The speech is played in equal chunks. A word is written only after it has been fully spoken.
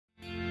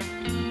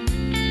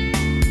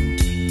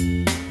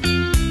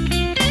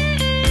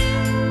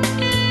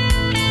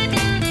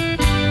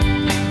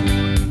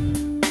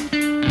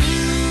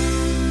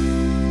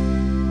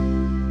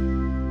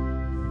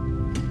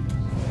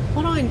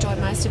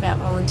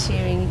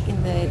volunteering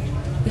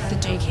with the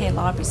DoCare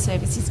Library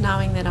service is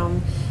knowing that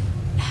I'm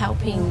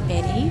helping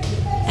Betty,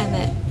 and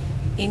that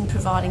in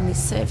providing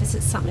this service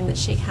it's something that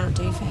she can't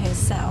do for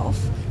herself.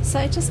 So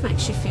it just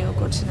makes you feel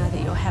good to know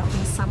that you're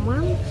helping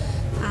someone,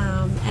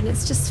 and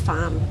it's just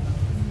fun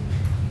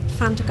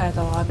to go to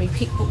the library,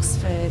 pick books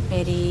for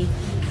Betty,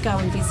 go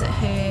and visit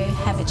her,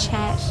 have a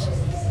chat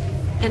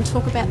and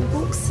talk about the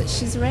books that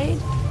she's read.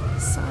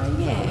 So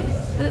yeah,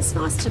 and it's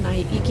nice to know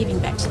you're giving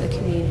back to the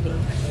community.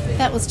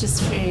 That was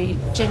just through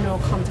general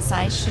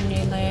conversation.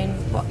 You learn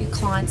what your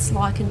clients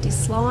like and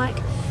dislike,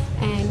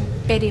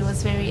 and Betty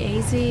was very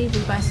easy. We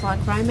both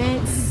like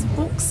romance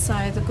books,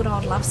 so the good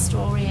old love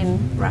story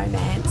and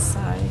romance.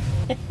 So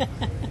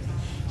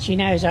she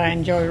knows I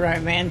enjoy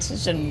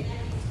romances and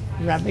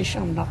rubbish.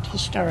 I'm not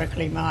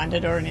historically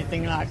minded or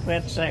anything like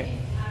that, so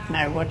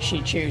no, what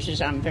she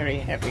chooses I'm very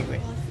happy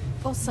with.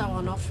 Also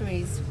on offer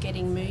is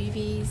getting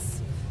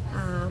movies,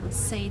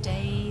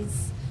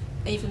 CDs,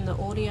 even the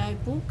audio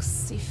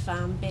books. If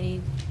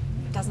Betty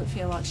doesn't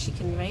feel like she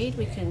can read,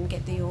 we can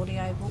get the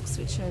audio books,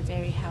 which are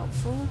very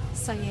helpful.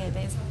 So yeah,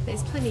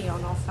 there's plenty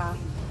on offer.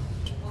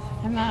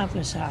 A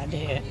marvellous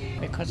idea,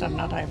 because I'm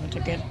not able to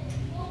get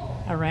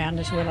around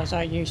as well as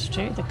I used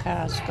to. The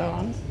car's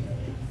gone.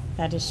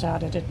 They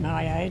decided at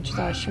my age that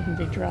I shouldn't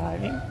be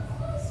driving.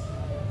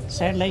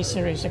 So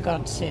Lisa is a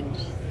godsend.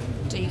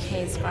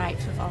 DoCare's great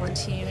for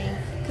volunteering,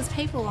 because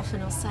people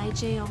often will say,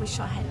 gee, I wish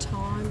I had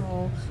time,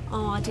 or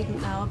oh, I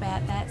didn't know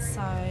about that.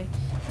 So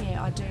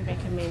yeah, I do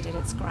recommend it.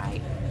 It's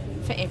great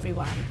for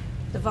everyone,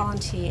 the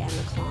volunteer and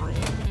the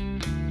client.